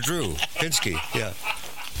 Dr. Drew Pinsky, yeah.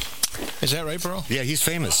 Is that right, Burl? Yeah, he's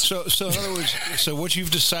famous. So in other words, what you've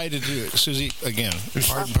decided to do, Susie, again,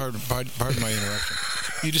 pardon my interruption.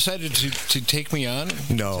 You decided to take me on?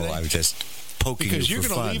 No, today? I'm just poking because you you're for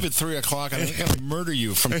going to fun. leave at 3 o'clock, and I'm going to murder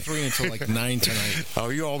you from 3 until like 9 tonight. Oh,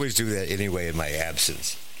 you always do that anyway in my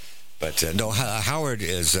absence. But no, Howard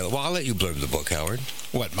is. Well, I'll let you blurb the book, Howard.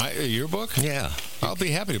 What, your book? Yeah. I'll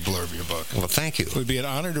be happy to blurb your book. Well, thank you. It would be an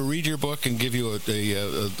honor to read your book and give you a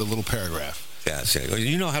little paragraph. Yeah,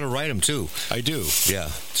 you know how to write them too. I do.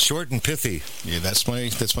 Yeah, short and pithy. Yeah, that's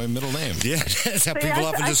my middle name. Yeah, that's how people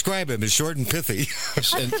often describe him, as short and pithy. I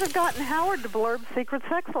should have gotten Howard to blurb Secret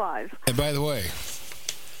Sex Lives. And by the way,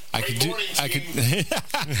 I could.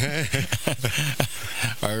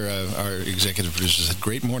 Our executive producer said,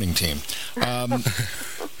 "Great morning, team."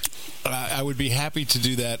 I would be happy to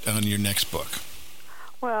do that on your next book.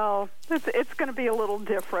 Well, it's going to be a little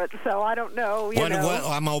different, so I don't know. What?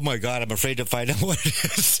 Oh my God! I'm afraid to find out what it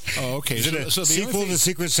is. Oh, okay. Is it a sequel to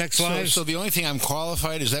Secret Sex Lives? So the only thing I'm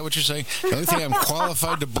qualified, is that what you're saying? The only thing I'm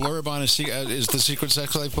qualified to blurb on is the Secret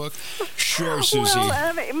Sex Life book? Sure, Susie.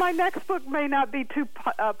 Well, my next book may not be too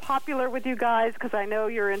popular with you guys, because I know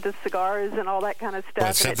you're into cigars and all that kind of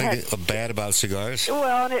stuff. Something bad about cigars?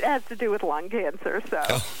 Well, and it has to do with lung cancer,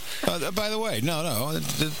 so. By the way, no.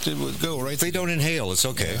 Go right. They don't inhale. It's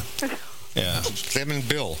okay. Yeah. Yeah. Them and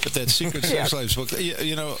Bill. But that Secret Sex Lives book,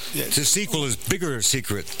 you know... The sequel is Bigger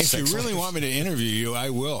Secret If you Sex really Lives. want me to interview you, I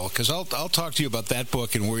will, because I'll talk to you about that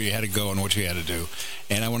book and where you had to go and what you had to do.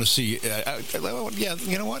 And I want to see... yeah,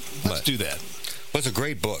 you know what? Let's do that. Well, it's a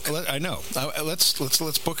great book. I know.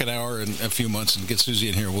 Let's book an hour in a few months and get Susie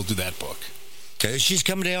in here. We'll do that book. Okay, she's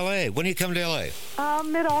coming to L.A. When are you coming to L.A.?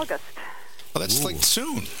 Mid-August. Well, that's like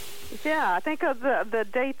soon. Yeah, I think of the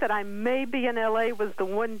date that I may be in L.A. was the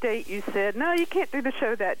one date you said, no, you can't do the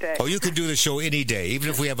show that day. Oh, you can do the show any day. Even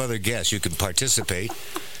if we have other guests, you can participate.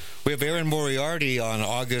 We have Erin Moriarty on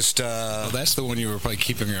August... that's the one you were probably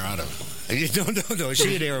keeping her out of. No.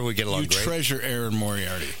 She and Erin would get along great. You treasure Erin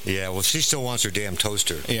Moriarty. Yeah, well, she still wants her damn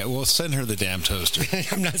toaster. Yeah, well, send her the damn toaster.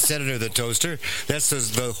 I'm not sending her the toaster. That's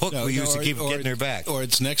the hook we use to keep getting her back. Or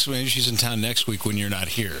it's next week. She's in town next week when you're not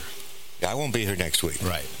here. Yeah, I won't be here next week.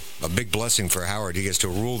 Right. A big blessing for Howard. He gets to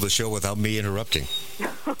rule the show without me interrupting.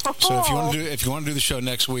 So if you want to do the show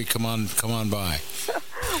next week, come on by.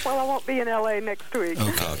 Well, I won't be in L.A. next week.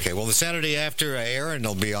 Okay. Well, the Saturday after, Erin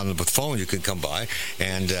will be on the phone. You can come by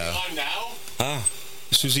and. On now? Huh?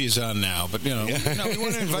 Susie is on now, but we want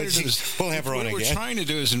to invite her to this. We'll have her on again. What we're trying to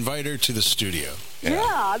do is invite her to the studio.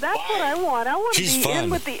 Yeah, that's what I want. I want to be fun. in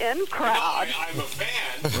with the in crowd. I'm a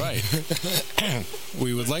fan. Right.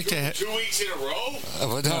 We would like to. 2 weeks in a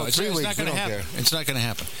row? No, it's 3 weeks. not going to happen. It's not going to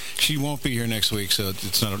happen. She won't be here next week, so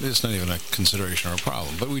it's not even a consideration or a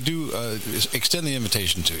problem. But we do extend the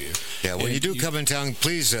invitation to you. Yeah, when you do come in town,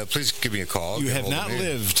 please give me a call. You have not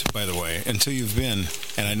lived, by the way, until you've been,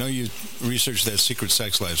 and I know you researched that Secret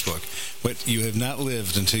Sex Lives book, but you have not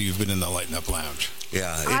lived until you've been in the Lighten Up Lounge.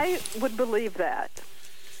 Yeah. I would believe that.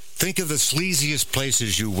 Think of the sleaziest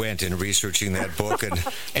places you went in researching that book, and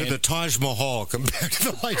the Taj Mahal compared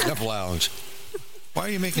to the Lighten Up Lounge. Why are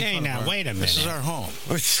you making fun of wait a minute. This is our home.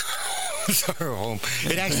 It's our home.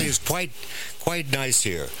 It actually is quite nice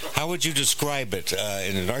here. How would you describe it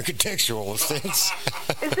in an architectural sense?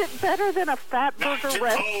 Is it better than a Fat Burger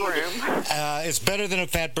restroom? It's better than a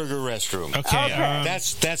Fat Burger restroom. Okay.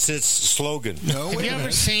 That's its slogan. No, Have you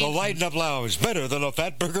ever seen The Lighten Up Lounge, better than a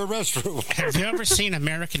Fat Burger restroom. Have you ever seen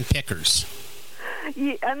American Pickers?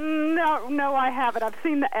 Yeah, no, I haven't. I've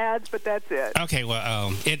seen the ads, but that's it. Okay,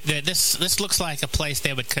 well, this looks like a place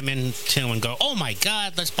they would come into and go, oh my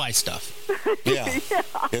God, let's buy stuff. Yeah.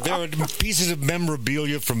 There are pieces of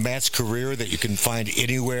memorabilia from Matt's career that you can find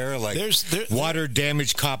anywhere, like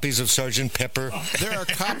water-damaged copies of Sgt. Pepper. There are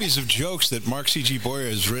copies of jokes that Mark C.G. Boyer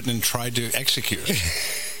has written and tried to execute.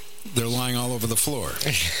 They're lying all over the floor.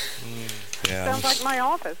 Yeah. Sounds like my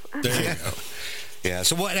office. There you go. Yeah.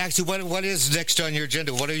 So what is next on your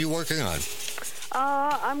agenda? What are you working on?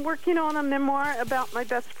 I'm working on a memoir about my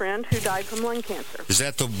best friend who died from lung cancer. Is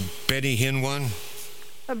that the Benny Hinn one?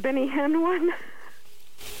 A Benny Hinn one?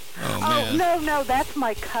 Oh, man. No, that's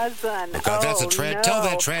my cousin. That's no. Tell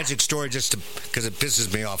that tragic story just because it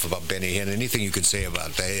pisses me off about Benny Hinn. Anything you could say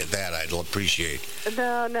about that, I'd appreciate.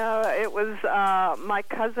 No, it was my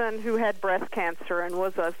cousin who had breast cancer and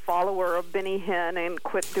was a follower of Benny Hinn and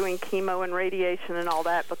quit doing chemo and radiation and all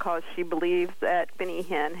that because she believed that Benny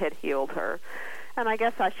Hinn had healed her. And I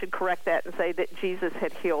guess I should correct that and say that Jesus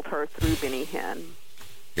had healed her through Benny Hinn.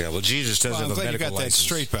 Yeah, well, Jesus does have a medical license. I'm glad you got that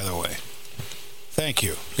straight, by the way. Thank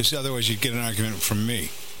you, because otherwise you'd get an argument from me.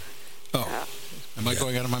 Oh, am I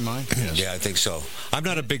going out of my mind? Yes. Yeah, I think so. I'm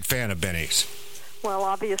not a big fan of Benny's. Well,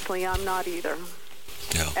 obviously I'm not either.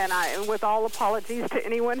 No. And with all apologies to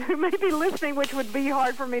anyone who may be listening, which would be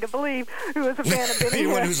hard for me to believe, who is a fan of Benny Hinn.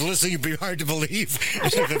 Anyone who's listening would be hard to believe.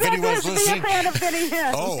 If anyone's listening. Be a fan of Benny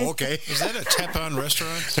Hinn. Oh, okay. Is that a tap-on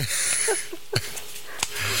restaurant?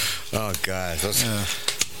 Oh, God.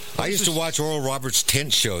 I used to watch Oral Roberts'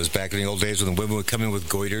 tent shows back in the old days when the women would come in with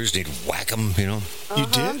goiters and he'd whack them, you know. You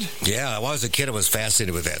did? Yeah, when I was a kid, I was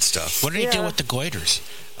fascinated with that stuff. What did he do with the goiters?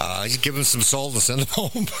 He'd give them some salt and send them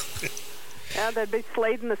home. Yeah, they'd be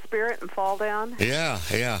slayed in the spirit and fall down. Yeah.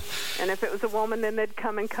 And if it was a woman, then they'd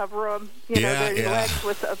come and cover them, their legs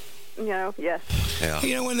with a, yes.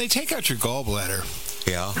 Yeah. When they take out your gallbladder,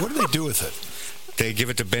 what do they do with it? They give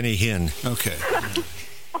it to Benny Hinn. Okay.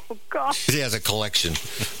 Oh, God. He has a collection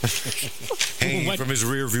hanging from his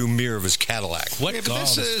rearview mirror of his Cadillac.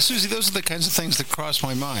 Susie, those are the kinds of things that cross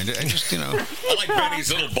my mind. I just, I like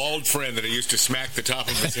Benny's little bald friend that he used to smack the top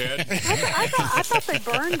of his head. I thought they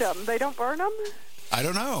burned them. They don't burn them? I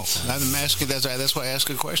don't know. I'm asking. That's why I ask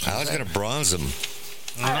a question. I was going to bronze them.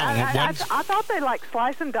 I thought they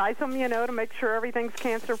slice and dice them, to make sure everything's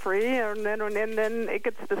cancer free, and then it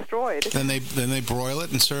gets destroyed. Then they broil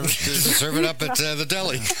it and serve it. Serve it up at the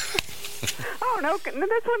deli. Oh don't know.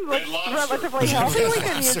 This one looks relatively healthy. We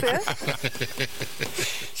can use it.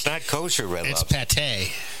 It's not kosher Red It's Lobster.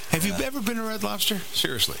 pate. Have you ever been to Red Lobster?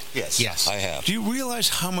 Seriously? Yes, I have. Do you realize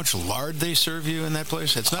how much lard they serve you in that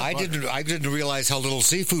place? It's not. I didn't realize how little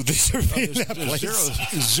seafood they serve in that place.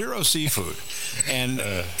 Zero seafood, and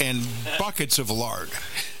buckets of lard.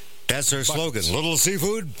 That's their slogan: little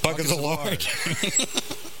seafood, buckets of lard.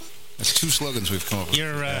 That's two slogans we've come up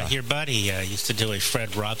with. Your buddy used to do a Fred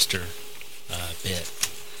Robster bit.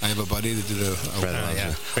 I have a buddy that did a Fred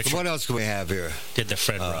Robster. What else do we have here? Did the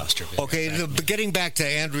Fred Robster bit. Okay, getting back to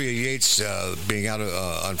Andrea Yates being out,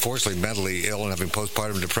 unfortunately, mentally ill and having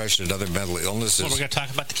postpartum depression and other mental illnesses. Well, we're going to talk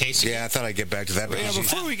about the case again. Yeah, I thought I'd get back to that.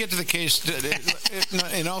 Before we get to the case,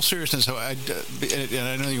 in all seriousness, and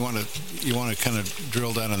I know you want to kind of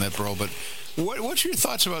drill down on that, Burl, but what's your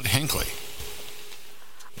thoughts about Hinckley?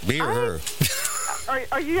 Me or her?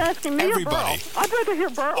 Are you asking me Everybody. or Burl? I'd rather hear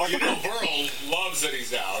Burl. Oh, Burl loves that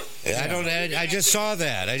he's out. I just saw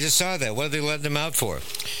that. What are they letting him out for?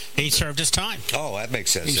 He served his time. Oh, that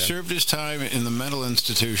makes sense. He served his time in the mental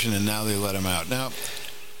institution, and now they let him out. Now,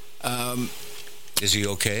 is he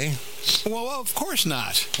okay? Well, of course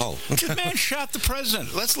not. Oh, the man shot the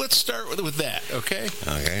president. Let's start with that, okay?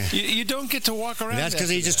 Okay. You don't get to walk around. That's because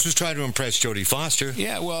he just was trying to impress Jodie Foster.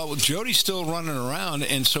 Yeah, well, Jodie's still running around,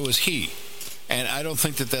 and so is he. And I don't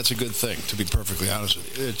think that that's a good thing, to be perfectly honest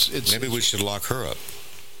with you. Maybe we should lock her up.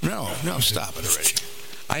 No, stop it already.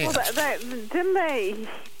 Didn't they?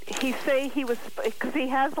 He say he was, because he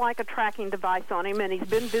has like a tracking device on him, and he's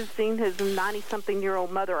been visiting his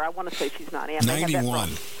 90-something-year-old mother. I want to say she's 90. 91.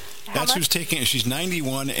 That's who's taking. She's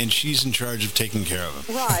 91, and she's in charge of taking care of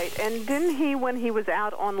him. Right. And didn't he, when he was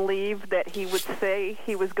out on leave, that he would say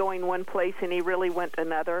he was going one place and he really went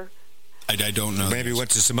another? I don't know. Maybe he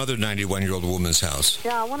went to some other 91-year-old woman's house.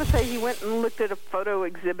 Yeah, I want to say he went and looked at a photo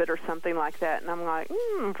exhibit or something like that, and I'm like,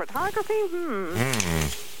 photography?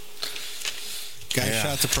 Guy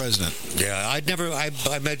shot the president. Yeah, I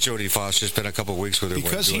met Jodie Foster. Spent a couple of weeks with her.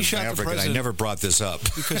 Because he shot the president. I never brought this up.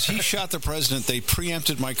 Because he shot the president, they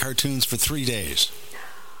preempted my cartoons for 3 days.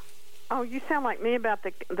 Oh, you sound like me about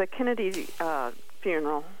the Kennedy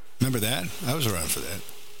funeral. Remember that? I was around for that.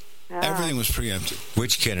 Everything was preempted.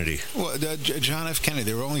 Which Kennedy? Well, John F. Kennedy.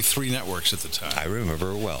 There were only 3 networks at the time. I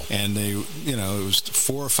remember it well. And they, it was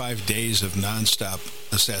 4 or 5 days of nonstop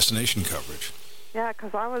assassination coverage. Yeah,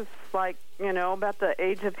 because I was like, about the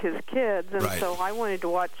age of his kids, and so I wanted to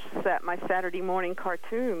watch my Saturday morning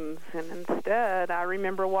cartoons, and instead I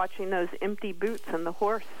remember watching those Empty Boots and the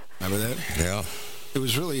Horse. Remember that? Yeah. It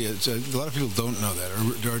was really, a lot of people don't know that,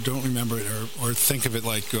 or don't remember it, or think of it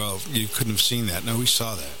like, well, you couldn't have seen that. No, we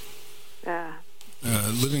saw that. Yeah.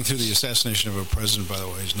 Living through the assassination of a president, by the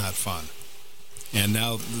way, is not fun. And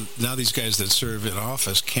now these guys that serve in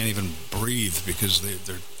office can't even breathe because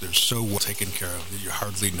they're so well taken care of that you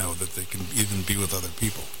hardly know that they can even be with other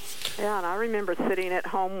people. Yeah, and I remember sitting at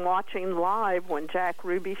home watching live when Jack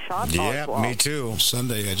Ruby shot Oswald. Yeah, me too.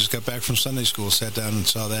 Sunday, I just got back from Sunday school, sat down and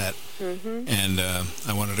saw that. Mm-hmm. And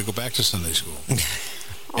I wanted to go back to Sunday school.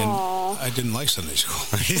 And I didn't like Sunday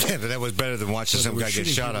school. Yeah, but that was better than watching some guy get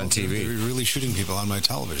shot on TV. They were really shooting people on my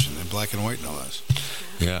television in black and white, no less.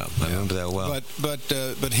 Yeah, I remember that well.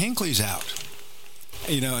 But Hinckley's out,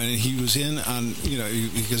 and he was in on,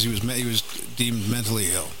 because he was deemed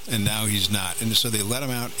mentally ill, and now he's not, and so they let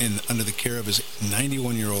him out under the care of his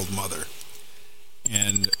 91-year-old mother.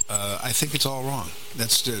 And I think it's all wrong.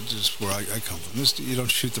 That's just where I come from. You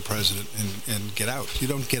don't shoot the president and get out. You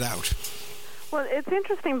don't get out. Well, it's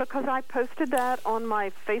interesting because I posted that on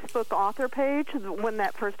my Facebook author page when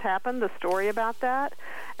that first happened, the story about that.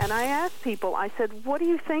 And I asked people, I said, what do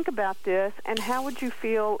you think about this? And how would you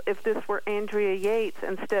feel if this were Andrea Yates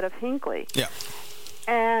instead of Hinckley? Yeah.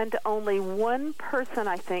 And only one person,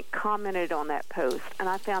 I think, commented on that post. And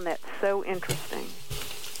I found that so interesting.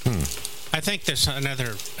 I think there's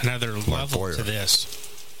another level to this.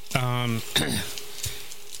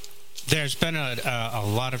 There's been a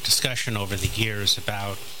lot of discussion over the years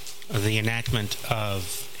about the enactment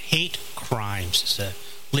of hate crimes as a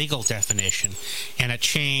legal definition and a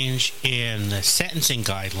change in the sentencing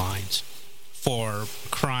guidelines for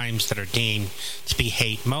crimes that are deemed to be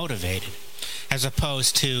hate motivated, as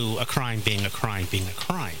opposed to a crime being a crime being a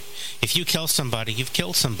crime. If you kill somebody, you've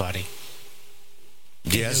killed somebody.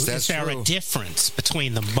 Yes, that's Is there true. a difference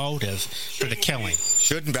between the motive for the killing?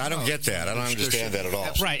 Shouldn't be. I don't get that. I don't understand that at all.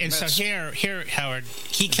 Right, and so here, Howard,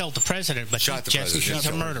 he killed the president, but Shot the president. he's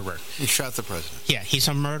a murderer. He shot the president. Yeah, he's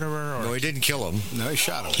a murderer. Or No, he didn't kill him. No, he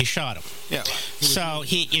shot him. he shot him. Yeah. So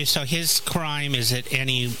so his crime, is it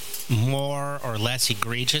any more or less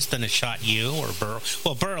egregious than it shot you or Burl?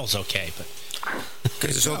 Well, Burl's okay, but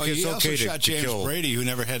It's okay, he also to shot James kill. Brady, who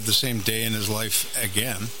never had the same day in his life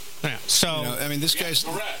again. yeah. So You know, I mean, this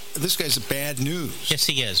guy's bad news. yes,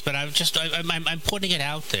 he is. But I'm putting it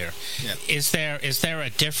out there. Yeah. Is there a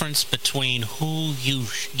difference between who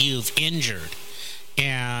you've injured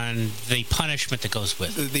and the punishment that goes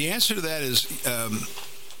with it? The answer to that is,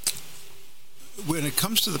 when it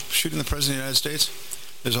comes to shooting the president of the United States,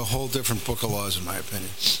 there's a whole different book of laws, in my opinion.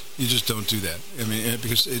 You just don't do that. I mean,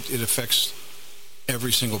 because it affects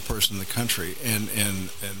every single person in the country, and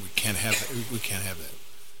we can't have that. We can't have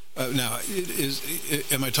that. Now,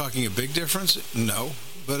 am I talking a big difference? No,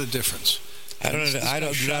 but a difference. I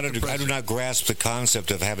do not grasp the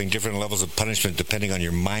concept of having different levels of punishment depending on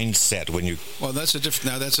your mindset when you. Well, that's a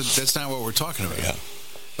different. Now, that's not what we're talking about. Yeah.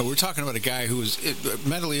 But we're talking about a guy who was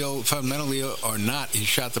mentally ill, found mentally ill or not. He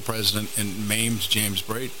shot the president and maimed James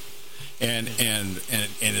Brady, and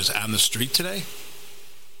is on the street today.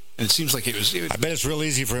 And it seems like it was. I bet it's real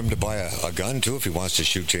easy for him to buy a gun too if he wants to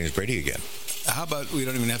shoot James Brady again. How about we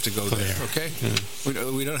don't even have to go there? Okay,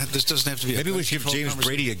 we don't have. This doesn't have to be. Maybe we should give James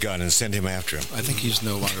Brady a gun and send him after him. I think he's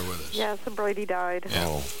no longer with us. Yeah, so Brady died. Yeah.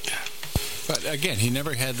 Oh, But again, he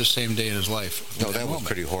never had the same day in his life. no, that was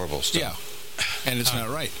pretty horrible stuff. Yeah, and it's not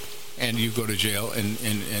right. And you go to jail, and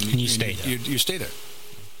you stay there. You stay there.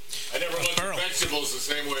 I never looked at vegetables the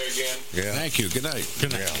same way again. Yeah. Thank you. Good night.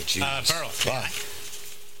 Good night. Yeah, Jesus. Burl.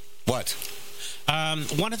 What?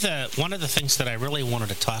 One of the things that I really wanted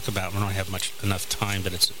to talk about, we don't have enough time,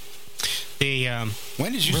 but it's the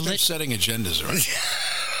When did you start setting agendas around?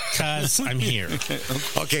 because I'm here.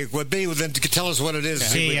 Okay, well, then tell us what it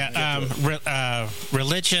is. The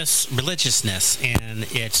religiousness and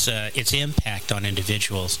its impact on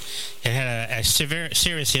individuals. It had a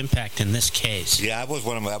serious impact in this case. Yeah, that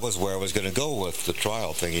was where I was going to go with the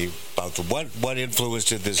trial thingy about what influence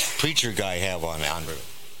did this preacher guy have on Andrea?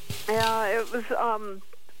 Yeah, it was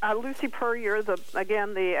Lucy Puryear,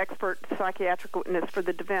 the expert psychiatric witness for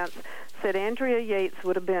the defense, said Andrea Yates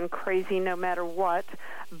would have been crazy no matter what,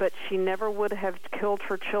 but she never would have killed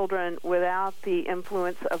her children without the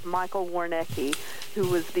influence of Michael Warnecki, who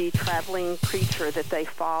was the traveling preacher that they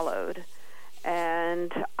followed.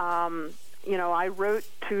 And, I wrote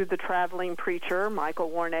to the traveling preacher, Michael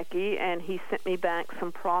Warnecki, and he sent me back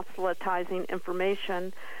some proselytizing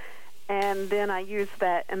information. And then I used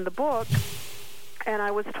that in the book, and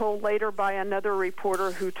I was told later by another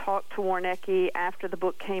reporter who talked to Warnecki after the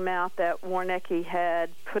book came out that Warnecki had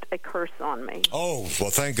put a curse on me. Oh, well,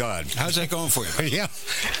 thank God. How's that going for you? Yeah.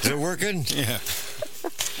 Is it working? Yeah.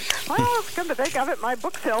 Well, come to think of it, my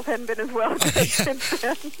book sales hadn't been as well since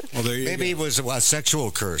then. Well, there you Maybe go. it was a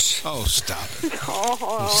sexual curse. Oh, stop it.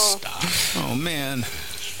 Oh, Oh, man.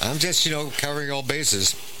 I'm just, covering all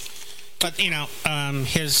bases. But, his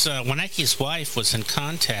Warnecki's wife was in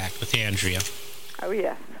contact with Andrea, oh,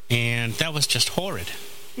 yes. and that was just horrid.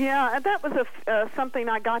 Yeah, and that was something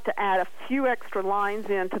I got to add a few extra lines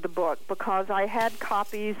into the book because I had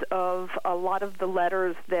copies of a lot of the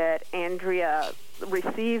letters that Andrea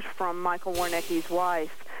received from Michael Warnecki's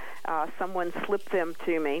wife. Someone slipped them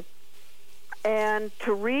to me. And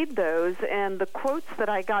to read those and the quotes that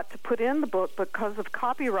I got to put in the book, because of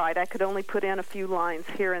copyright, I could only put in a few lines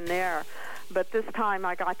here and there. But this time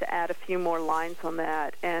I got to add a few more lines on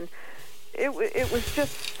that. And it was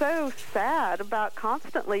just so sad about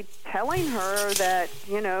constantly telling her that,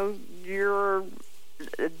 you're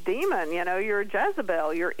a demon, you're a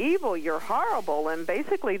Jezebel, you're evil, you're horrible, and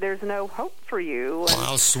basically there's no hope for you. And,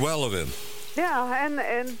 How swell of him. yeah,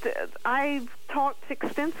 and I talked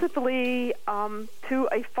extensively to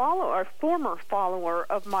a former follower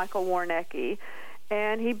of Michael Warnecki,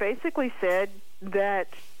 and he basically said that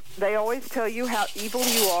they always tell you how evil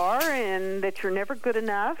you are and that you're never good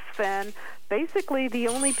enough, and basically the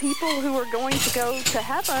only people who are going to go to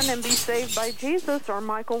heaven and be saved by Jesus are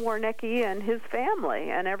Michael Warnecki and his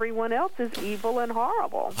family, and everyone else is evil and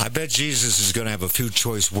horrible. I bet Jesus is going to have a few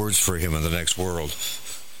choice words for him in the next world.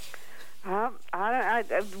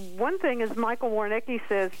 One thing is Michael Warnecki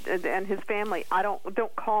says, and his family,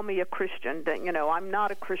 don't call me a Christian. I'm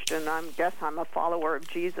not a Christian. I'm a follower of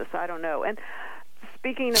Jesus. I don't know. And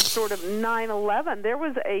speaking of sort of 9/11, there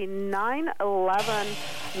was a 9/11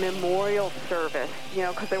 memorial service,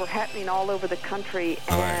 because they were happening all over the country,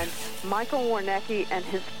 and Michael Warnecki and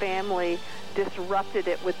his family disrupted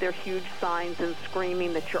it with their huge signs and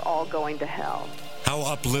screaming that you're all going to hell. How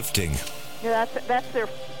uplifting. Yeah, that's their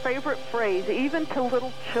favorite phrase, even to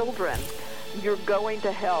little children. You're going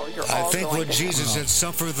to hell. You're all going to hell. I think when Jesus said,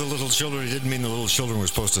 "Suffer the little children," he didn't mean the little children were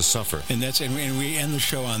supposed to suffer. And we end the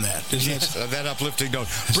show on that. That uplifting note.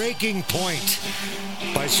 Breaking Point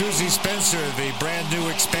by Susie Spencer, the brand new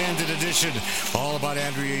expanded edition, all about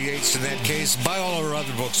Andrea Yates in that case. Buy all of her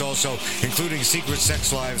other books also, including Secret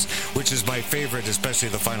Sex Lives, which is my favorite, especially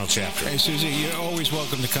the final chapter. Hey, Susie, you're always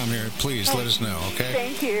welcome to come here. Please let us know, okay?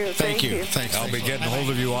 Thank you. Thank you. Thanks. I'll be getting hold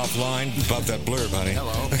of you offline about that blurb, honey.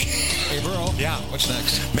 Hello. Hey, Burl. Yeah. What's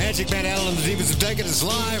next? Magic Man Allen and the Demons of Decadence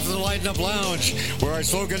live from the Lighten Up Lounge, where our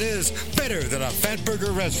slogan is better than a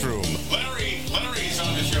Fatburger restroom. Larry's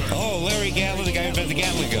on the show. Oh, Larry Gatlin, the guy who invented the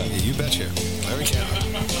Gatling gun. You betcha. Larry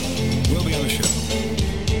Gatlin. We'll be on the show.